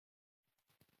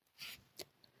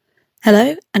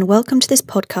Hello, and welcome to this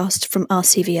podcast from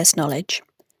RCVS Knowledge.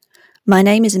 My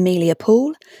name is Amelia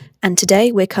Poole, and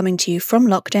today we're coming to you from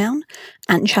lockdown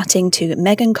and chatting to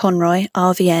Megan Conroy,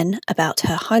 RVN, about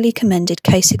her highly commended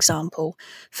case example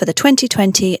for the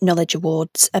 2020 Knowledge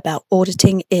Awards about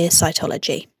auditing ear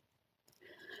cytology.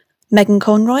 Megan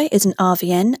Conroy is an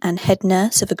RVN and head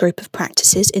nurse of a group of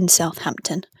practices in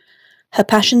Southampton. Her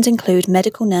passions include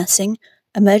medical nursing,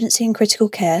 emergency and critical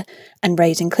care, and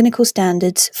raising clinical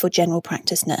standards for general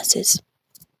practice nurses.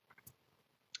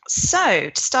 So,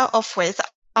 to start off with,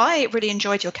 I really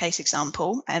enjoyed your case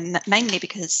example, mainly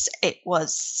because it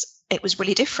was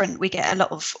really different. We get a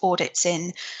lot of audits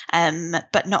in,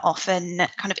 but not often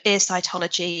kind of ear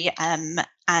cytology.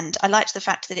 And I liked the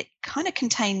fact that it kind of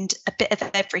contained a bit of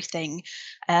everything.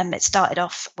 It started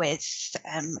off with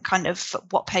kind of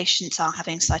what patients are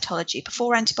having cytology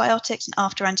before antibiotics and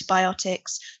after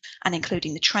antibiotics, and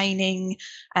including the training.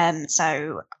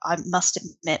 So I must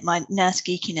admit my nurse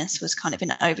geekiness was kind of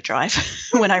in overdrive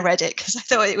when I read it, because I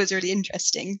thought it was really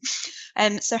interesting.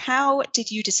 So how did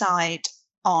you decide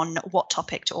on what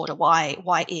topic to order?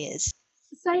 Why ears?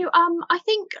 So I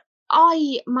think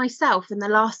I myself in the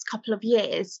last couple of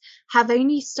years have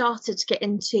only started to get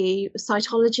into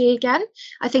cytology again.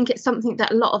 I think it's something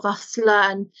that a lot of us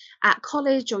learn at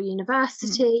college or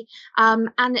university.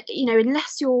 And, you know,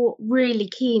 unless you're really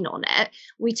keen on it,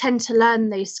 we tend to learn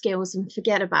those skills and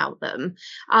forget about them.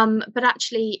 But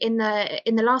actually in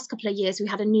the last couple of years, we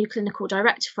had a new clinical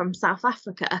director from South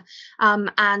Africa.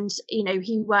 And, you know,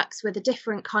 he works with a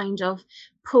different kind of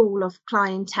pool of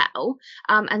clientele,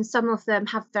 and some of them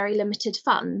have very limited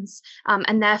funds,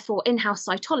 and therefore in-house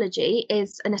cytology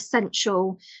is an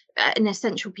essential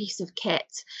piece of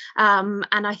kit. And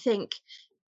I think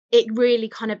it really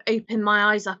kind of opened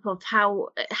my eyes up of how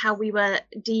we were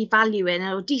devaluing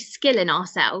or de-skilling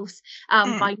ourselves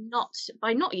by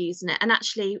not using it. And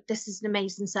actually, this is an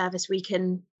amazing service we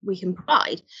can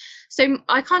provide. So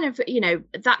I kind of, you know,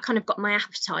 that kind of got my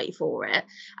appetite for it.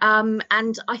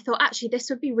 And I thought actually this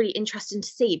would be really interesting to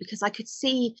see, because I could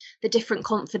see the different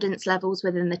confidence levels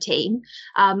within the team.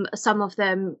 Some of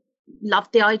them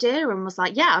loved the idea and was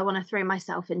like, yeah, I want to throw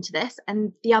myself into this,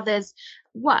 and the others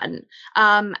weren't,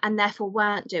 and therefore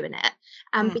weren't doing it.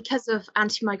 And because of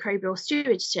antimicrobial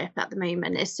stewardship at the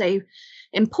moment is so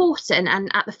important and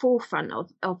at the forefront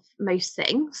of most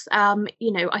things,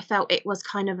 you know, I felt it was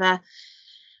kind of a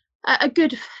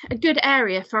good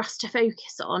area for us to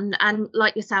focus on. And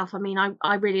like yourself, I mean,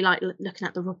 I really like looking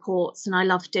at the reports, and I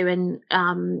love doing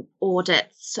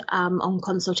audits on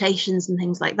consultations and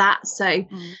things like that. So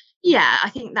yeah, I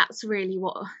think that's really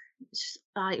what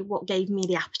gave me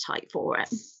the appetite for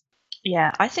it.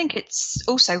 Yeah, I think it's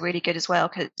also really good as well,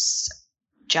 because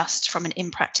just from an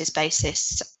in-practice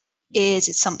basis, ears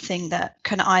is something that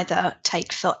can either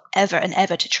take forever and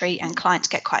ever to treat, and clients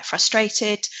get quite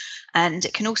frustrated, and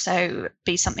it can also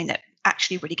be something that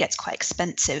actually really gets quite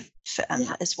expensive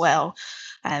as well.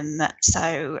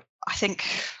 So I think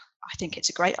it's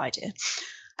a great idea.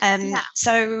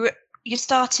 So you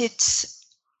started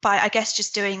by, I guess,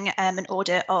 just doing an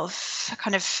audit of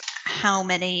kind of how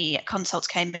many consults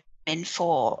came in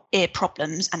for ear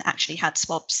problems and actually had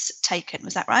swabs taken.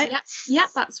 Was that right? Yeah,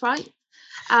 that's right.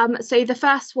 So the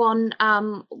first one,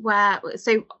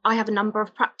 so I have a number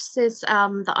of practices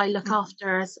that I look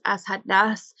after as head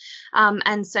nurse,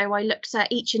 and so I looked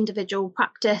at each individual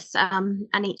practice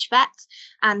and each vet,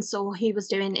 and saw who was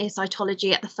doing ear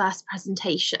cytology at the first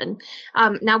presentation.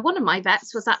 Now, one of my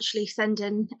vets was actually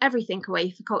sending everything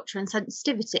away for culture and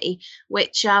sensitivity,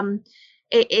 which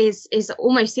it is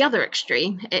almost the other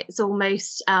extreme. It's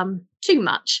almost too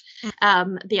much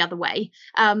the other way,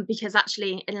 because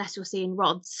actually, unless you're seeing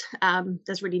rods,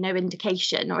 there's really no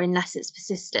indication, or unless it's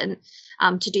persistent,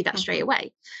 to do that straight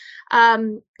away.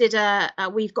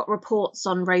 We've got reports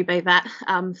on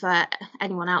RoboVet for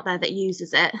anyone out there that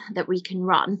uses it that we can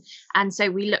run, and so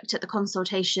we looked at the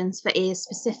consultations for ears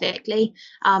specifically,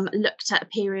 looked at a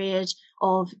period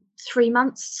of 3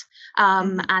 months,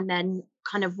 and then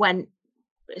kind of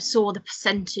saw the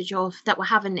percentage of that were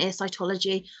having ear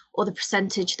cytology, or the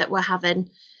percentage that were having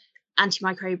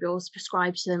antimicrobials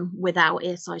prescribed to them without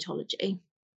ear cytology.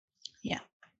 Yeah.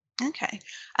 Okay.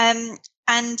 And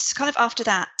kind of after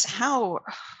that, how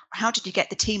did you get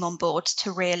the team on board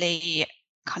to really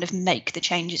kind of make the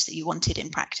changes that you wanted in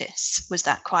practice? Was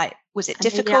it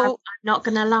difficult? Yeah, I'm not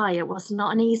going to lie, it was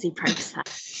not an easy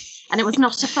process. And it was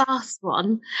not a fast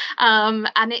one.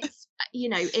 And it's, you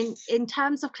know, in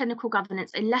terms of clinical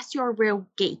governance, unless you're a real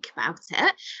geek about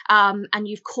it, and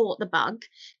you've caught the bug,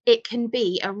 it can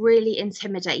be a really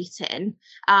intimidating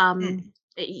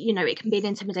it can be an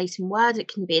intimidating word,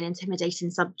 it can be an intimidating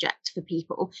subject for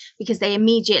people, because they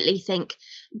immediately think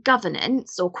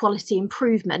governance or quality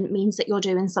improvement means that you're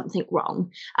doing something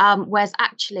wrong, whereas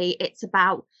actually it's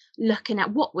about looking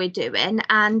at what we're doing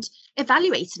and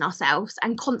evaluating ourselves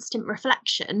and constant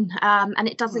reflection, and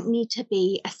it doesn't need to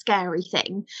be a scary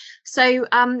thing. So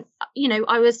I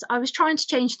was trying to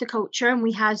change the culture, and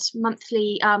we had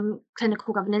monthly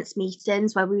clinical governance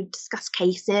meetings where we would discuss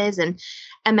cases and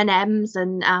M&Ms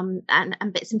and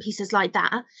bits and pieces like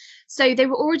that. So they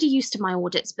were already used to my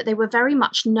audits, but they were very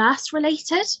much nurse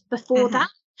related before that,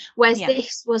 whereas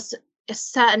this was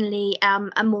certainly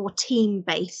a more team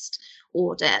based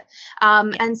audit,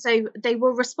 and so they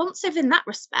were responsive in that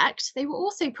respect. They were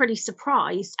also pretty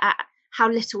surprised at how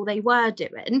little they were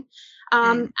doing,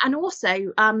 and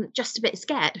also just a bit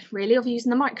scared really of using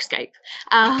the microscope.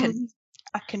 I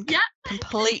can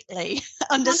completely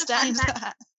understand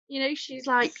that. She's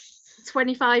like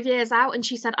 25 years out, and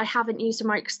she said, I haven't used a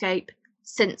microscope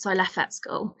since I left vet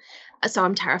school, so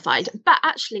I'm terrified. But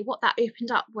actually what that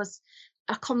opened up was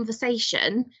a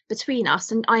conversation between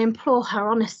us, and I implore her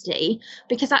honesty,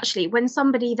 because actually when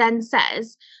somebody then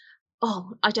says,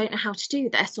 oh, I don't know how to do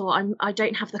this, or I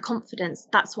don't have the confidence,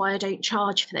 that's why I don't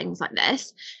charge for things like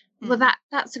this, well,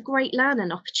 that's a great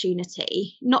learning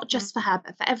opportunity, not just for her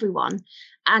but for everyone.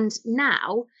 And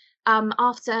now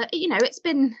after it's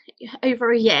been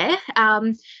over a year,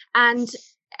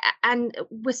 and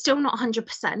we're still not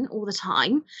 100% all the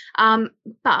time,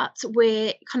 but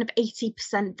we're kind of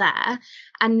 80% there.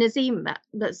 And Nazima,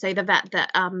 so the vet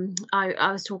that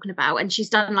I was talking about, and she's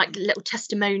done like little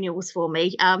testimonials for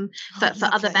me for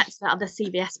other vets, for other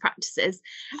CVS practices,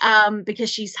 because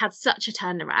she's had such a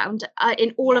turnaround.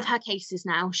 In all of her cases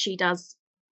now, she does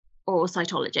oral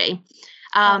cytology.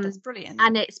 That's brilliant.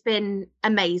 And it's been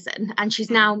amazing. And she's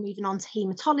now moving on to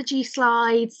hematology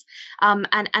slides,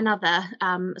 and other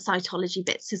cytology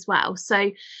bits as well. So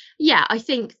yeah, I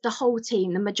think the whole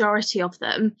team, the majority of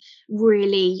them,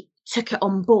 really took it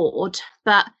on board.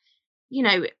 But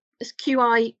as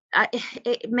QI,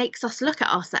 it makes us look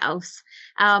at ourselves,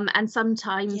 and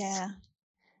sometimes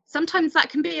that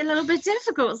can be a little bit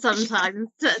difficult sometimes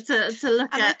to look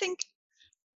and at.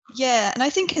 I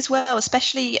think as well,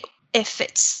 especially if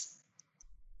it's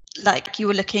like you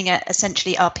were looking at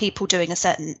essentially, are people doing a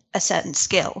certain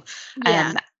skill,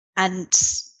 and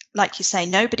like you say,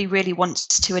 nobody really wants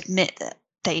to admit that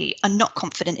they are not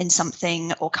confident in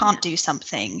something or can't do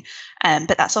something,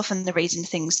 but that's often the reason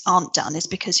things aren't done, is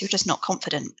because you're just not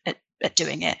confident at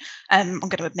doing it. I'm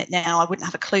going to admit now, I wouldn't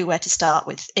have a clue where to start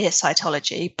with ear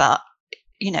cytology, but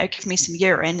give me some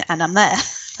urine and I'm there.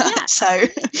 So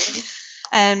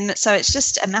it's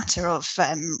just a matter of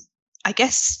I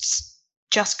guess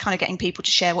just kind of getting people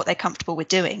to share what they're comfortable with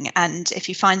doing. And if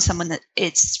you find someone that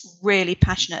is really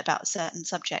passionate about a certain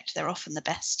subject, they're often the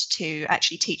best to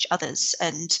actually teach others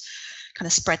and kind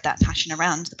of spread that passion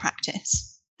around the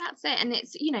practice. That's it. And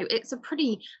it's a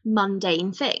pretty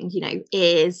mundane thing,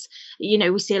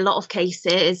 we see a lot of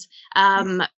cases,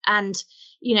 and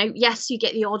yes, you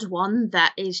get the odd one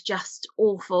that is just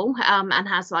awful, and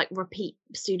has like repeat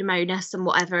pseudomonas and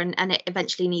whatever, and it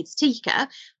eventually needs TICA.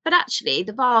 But actually,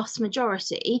 the vast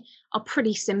majority are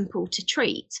pretty simple to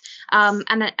treat. And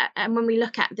when we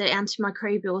look at the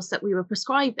antimicrobials that we were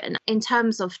prescribing in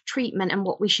terms of treatment and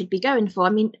what we should be going for,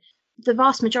 I mean, the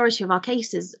vast majority of our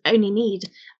cases only need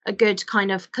a good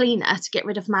kind of cleaner to get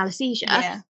rid of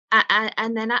malassezia,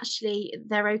 and then actually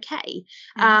they're okay.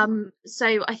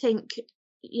 So I think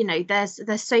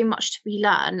there's so much to be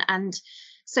learned, and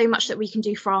so much that we can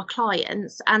do for our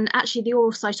clients. And actually the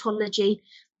oral cytology,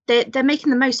 they're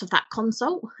making the most of that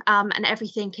consult, and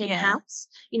everything in-house.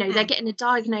 They're getting a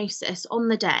diagnosis on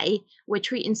the day, we're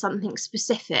treating something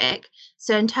specific.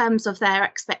 So in terms of their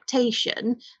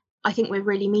expectation, I think we're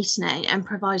really meeting it and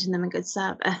providing them a good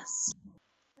service.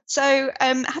 So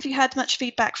have you had much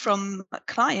feedback from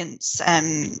clients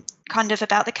kind of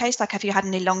about the case? Like, have you had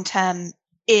any long-term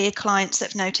ear clients that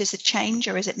have noticed a change,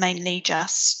 or is it mainly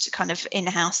just kind of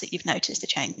in-house that you've noticed a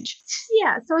change?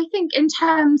 Yeah, so I think in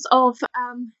terms of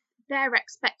their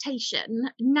expectation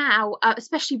now,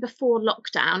 especially before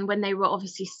lockdown, when they were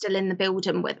obviously still in the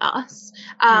building with us,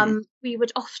 we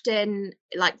would often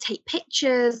like take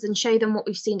pictures and show them what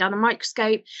we've seen down a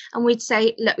microscope, and we'd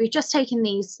say, look, we've just taken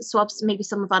these swabs, maybe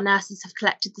some of our nurses have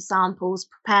collected the samples,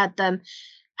 prepared them,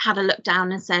 had a look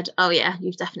down and said, oh yeah,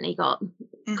 you've definitely got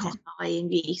cocci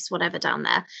and yeast, whatever down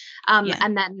there,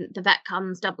 and then the vet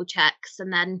comes, double checks,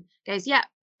 and then goes, yeah,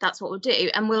 that's what we'll do.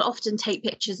 And we'll often take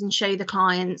pictures and show the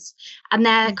clients, and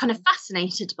they're kind of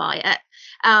fascinated by it,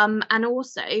 and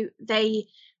also they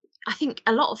I think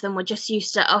a lot of them were just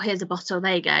used to, oh, here's a bottle,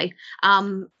 there you go.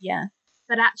 Yeah.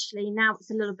 But actually now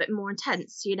it's a little bit more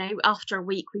intense. After a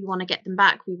week, we want to get them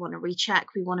back. We want to recheck.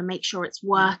 We want to make sure it's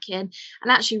working.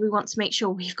 And actually, we want to make sure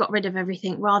we've got rid of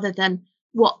everything rather than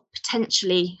what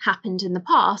potentially happened in the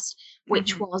past,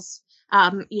 which was,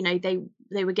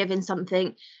 they were given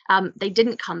something. They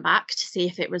didn't come back to see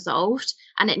if it resolved,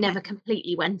 and it never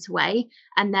completely went away.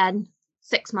 And then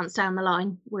 6 months down the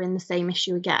line, we're in the same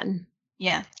issue again.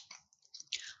 Yeah.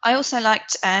 I also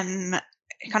liked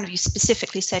kind of, you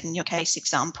specifically said in your case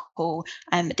example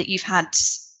that you've had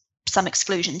some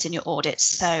exclusions in your audits,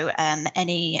 so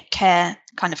any care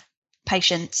kind of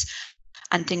patients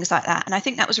and things like that. And I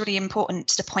think that was really important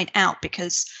to point out,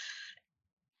 because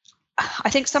I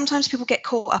think sometimes people get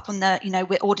caught up on the,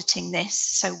 we're auditing this,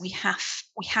 so we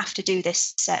have to do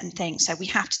this certain thing, so we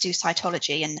have to do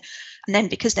cytology, and then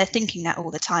because they're thinking that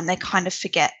all the time, they kind of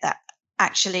forget that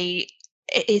actually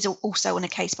it is also on a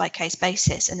case-by-case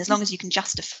basis, and as long as you can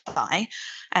justify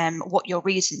what your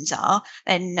reasons are,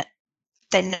 then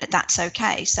that's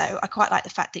okay. So I quite like the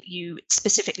fact that you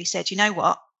specifically said, you know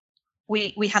what,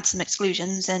 we had some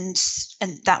exclusions, and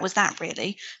that was that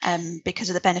really, because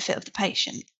of the benefit of the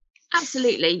patient.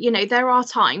 Absolutely. There are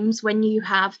times when you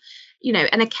have,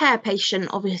 and a care patient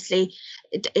obviously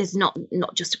is not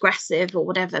just aggressive or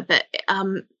whatever, but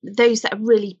those that are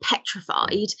really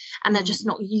petrified and they're just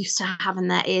not used to having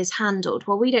their ears handled.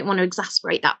 Well, we don't want to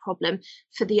exacerbate that problem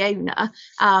for the owner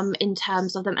in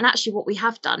terms of them. And actually what we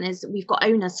have done is we've got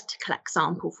owners to collect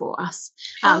sample for us.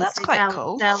 That's so quite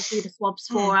cool. They'll do the swabs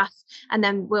for us, and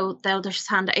then they'll just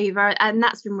hand it over. And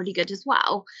that's been really good as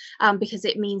well, because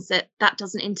it means that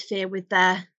doesn't interfere with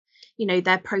their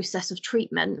process of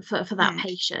treatment for that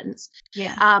patient.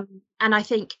 And I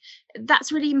think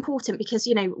that's really important, because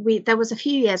there was a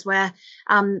few years where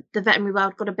the veterinary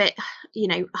world got a bit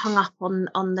hung up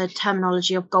on the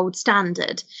terminology of gold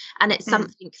standard, and it's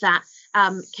something that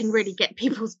can really get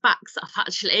people's backs up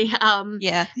actually,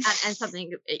 and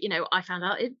something I found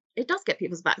out it does get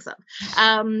people's backs up,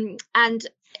 and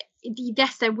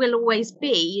yes, there will always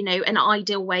be, an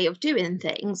ideal way of doing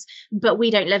things, but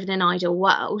we don't live in an ideal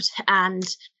world, and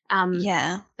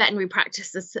veterinary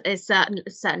practice is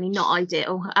certainly not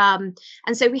ideal. And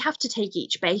so we have to take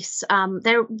each base.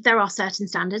 There are certain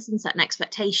standards and certain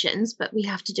expectations, but we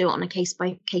have to do it on a case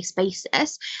by case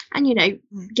basis, and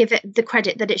give it the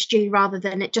credit that it's due, rather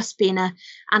than it just being a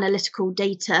analytical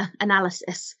data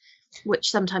analysis,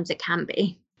 which sometimes it can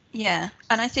be. Yeah,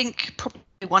 and I think probably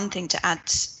one thing to add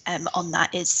on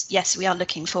that is, yes, we are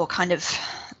looking for kind of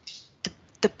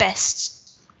the best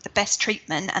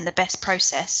treatment and the best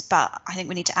process, but I think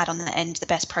we need to add on the end the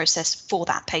best process for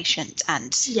that patient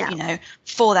and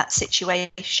for that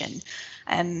situation,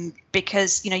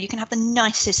 because you can have the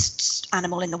nicest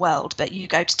animal in the world, but you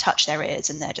go to touch their ears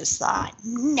and they're just like,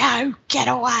 no, get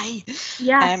away.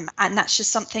 And that's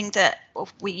just something that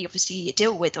we obviously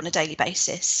deal with on a daily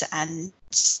basis. And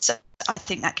so I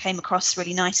think that came across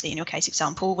really nicely in your case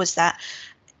example, was that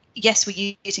yes,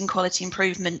 we're using quality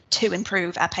improvement to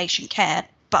improve our patient care,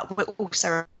 but we're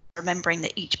also remembering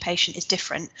that each patient is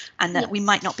different, and that we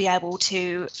might not be able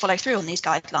to follow through on these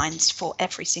guidelines for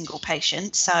every single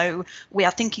patient. So we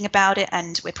are thinking about it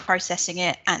and we're processing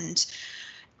it. And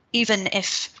even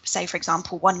if, say, for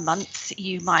example, 1 month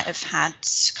you might have had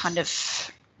kind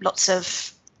of lots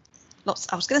of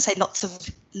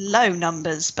low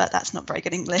numbers, but that's not very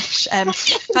good English,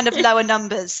 kind of lower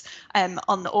numbers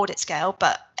on the audit scale.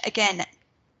 But again,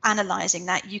 analysing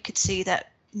that, you could see that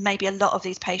maybe a lot of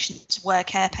these patients were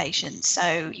care patients,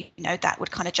 so that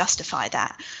would kind of justify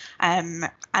that, and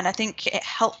I think it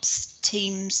helps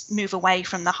teams move away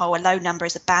from the whole a low number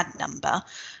is a bad number,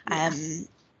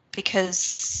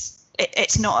 because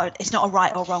it's not a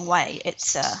right or wrong way.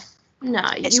 It's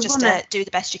just a do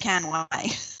the best you can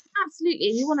way.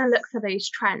 Absolutely, you want to look for those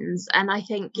trends, and I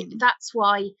think that's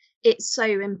why it's so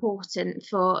important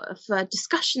for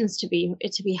discussions to be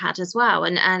had as well,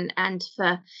 and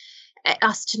for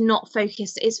us to not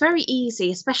focus. It's very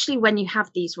easy, especially when you have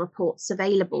these reports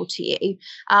available to you.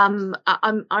 I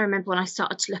remember when I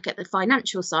started to look at the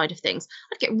financial side of things,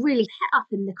 I'd get really hit up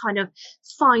in the kind of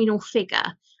final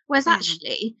figure, whereas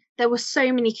actually there were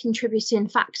so many contributing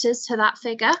factors to that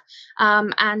figure,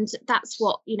 and that's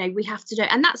what we have to do,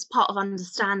 and that's part of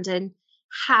understanding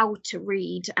how to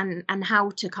read and how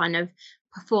to kind of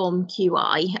perform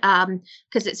QI,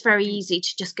 because it's very easy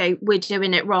to just go, we're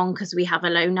doing it wrong because we have a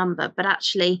low number, but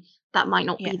actually that might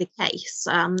not be the case.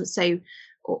 So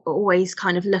always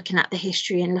kind of looking at the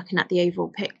history and looking at the overall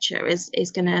picture is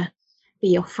going to be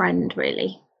your friend,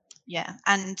 really. Yeah,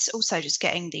 and also just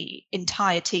getting the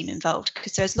entire team involved,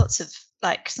 because there's lots of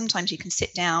like sometimes you can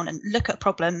sit down and look at a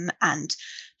problem and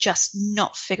just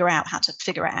not figure out how to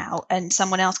figure it out, and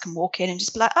someone else can walk in and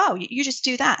just be like, oh, you just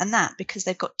do that and that, because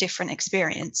they've got different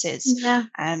experiences. Yeah.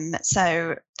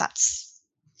 So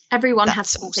everyone has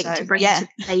that's something also, to bring yeah, to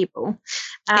the table.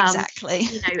 exactly.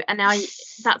 And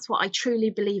that's what I truly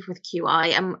believe with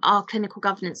QI and our clinical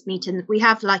governance meeting. We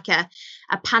have like a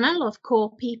panel of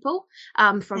core people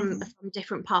from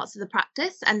different parts of the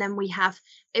practice, and then we have,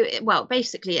 well,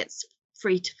 basically it's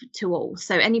free to all,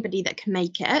 so anybody that can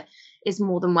make it is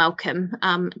more than welcome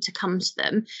to come to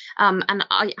them. And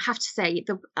I have to say,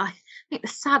 I think the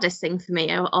saddest thing for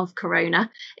me of Corona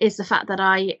is the fact that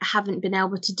I haven't been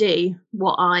able to do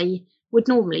what I would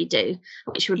normally do,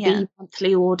 which would be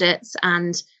monthly audits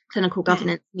and clinical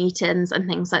governance meetings and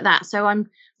things like that. So I'm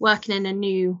working in a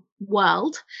new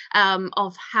world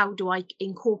of how do I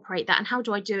incorporate that, and how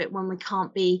do I do it when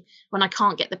I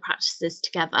can't get the practices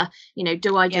together?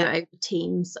 Do I do it over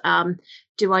Teams?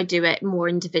 Do I do it more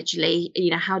individually?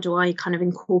 How do I kind of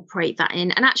incorporate that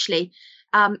in? And actually,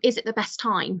 is it the best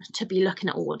time to be looking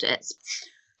at audits?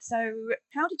 So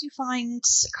how did you find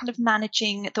kind of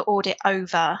managing the audit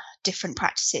over different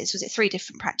practices? Was it 3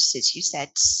 different practices you said?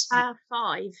 5.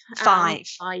 5.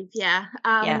 5, yeah.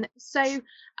 So,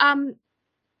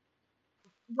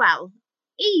 well,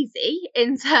 easy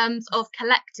in terms of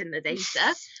collecting the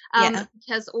data,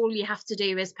 because all you have to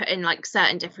do is put in like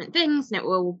certain different things and it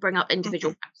will bring up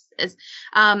individual practices,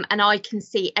 and I can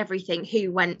see everything,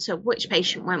 who went to which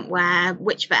patient, went where,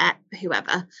 which vet,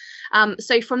 whoever.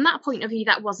 So from that point of view,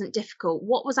 that wasn't difficult.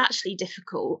 What was actually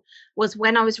difficult was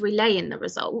when I was relaying the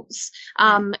results.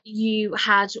 You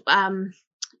had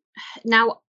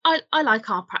now I like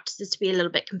our practices to be a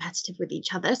little bit competitive with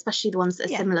each other, especially the ones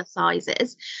that are similar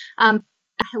sizes.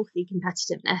 A healthy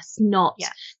competitiveness, not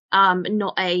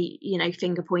a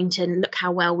finger pointing, look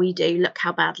how well we do, look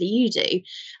how badly you do.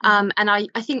 And I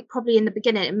think probably in the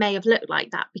beginning it may have looked like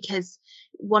that, because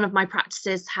one of my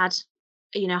practices had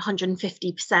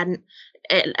 150%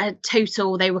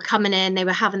 total. They were coming in, they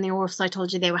were having the oral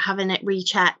cytology, they were having it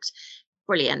rechecked.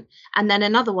 Brilliant. And then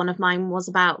another one of mine was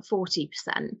about 40%.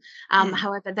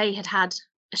 However, they had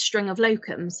a string of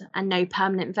locums and no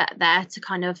permanent vet there to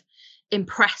kind of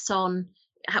impress on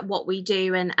what we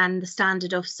do and the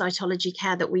standard of cytology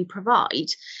care that we provide.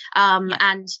 So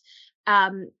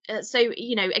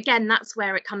again, that's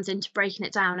where it comes into breaking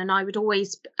it down. And I would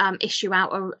always issue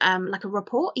out a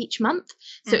report each month.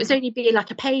 So it would only be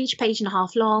like a page and a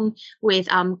half long, with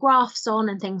graphs on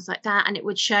and things like that, and it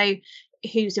would show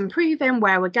who's improving,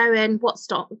 where we're going, what's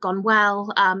gone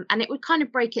well, and it would kind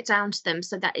of break it down to them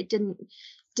so that it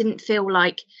didn't feel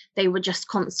like they were just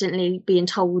constantly being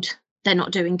told they're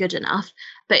not doing good enough.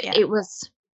 But it was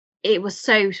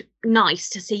so nice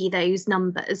to see those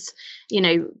numbers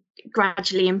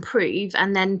gradually improve,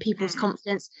 and then people's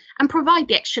confidence, and provide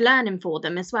the extra learning for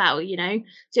them as well,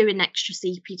 doing extra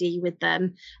CPD with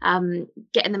them,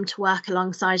 getting them to work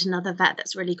alongside another vet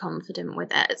that's really confident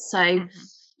with it. So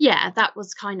that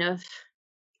was kind of,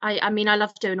 I mean, I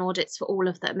love doing audits for all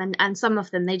of them, and some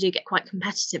of them they do get quite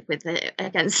competitive with it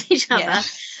against each other,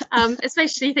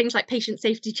 especially things like patient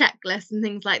safety checklists and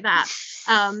things like that.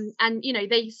 And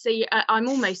they see I'm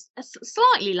almost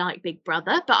slightly like Big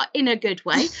Brother, but in a good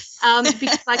way,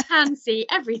 because I can see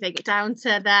everything down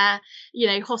to their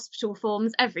hospital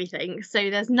forms, everything.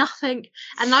 So there's nothing,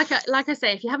 and like I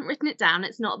say, if you haven't written it down,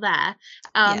 it's not there,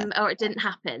 or it didn't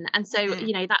happen. And so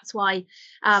that's why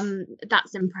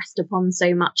that's impressed upon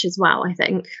so much as well, I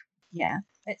think.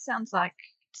 It sounds like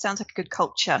a good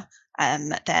culture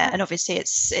there, and obviously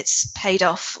it's paid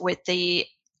off with the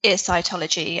ear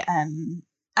cytology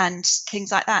and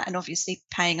things like that, and obviously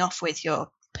paying off with your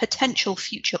potential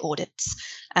future audits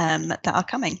that are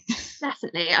coming.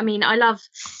 Definitely. I mean, I love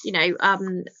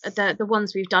the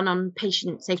ones we've done on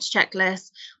patient safety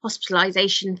checklists,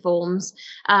 hospitalization forms,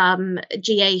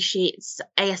 GA sheets,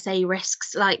 ASA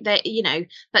risks, like that,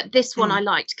 but this one I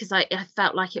liked because I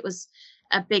felt like it was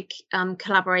a big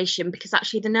collaboration, because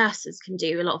actually the nurses can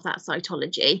do a lot of that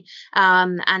cytology,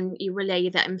 and you relay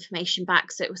that information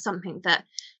back. So it was something that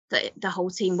the whole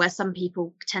team, where some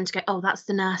people tend to go, oh, that's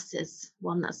the nurses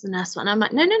one, that's the nurse one. I'm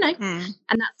like, no. And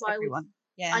that's why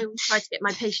I always try to get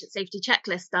my patient safety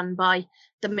checklist done by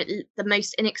the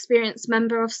most inexperienced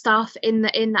member of staff in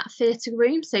that theatre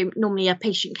room. So normally a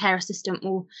patient care assistant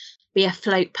will be a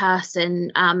float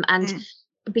person, and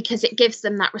because it gives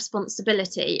them that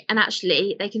responsibility, and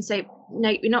actually they can say, no,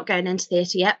 you're not going into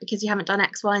theatre yet because you haven't done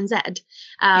X, Y, and Z.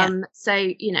 So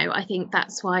I think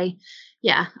that's why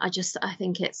I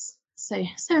think it's so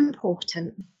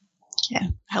important.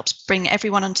 Helps bring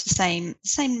everyone onto the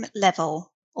same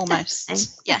level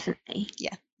almost. Definitely.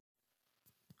 Yeah.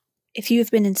 If you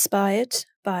have been inspired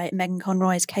by Megan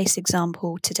Conroy's case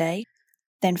example today,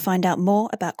 then find out more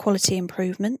about quality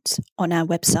improvement on our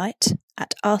website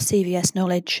at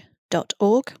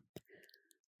rcvsknowledge.org.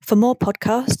 For more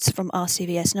podcasts from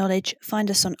RCVS Knowledge,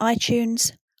 find us on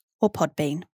iTunes or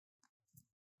Podbean.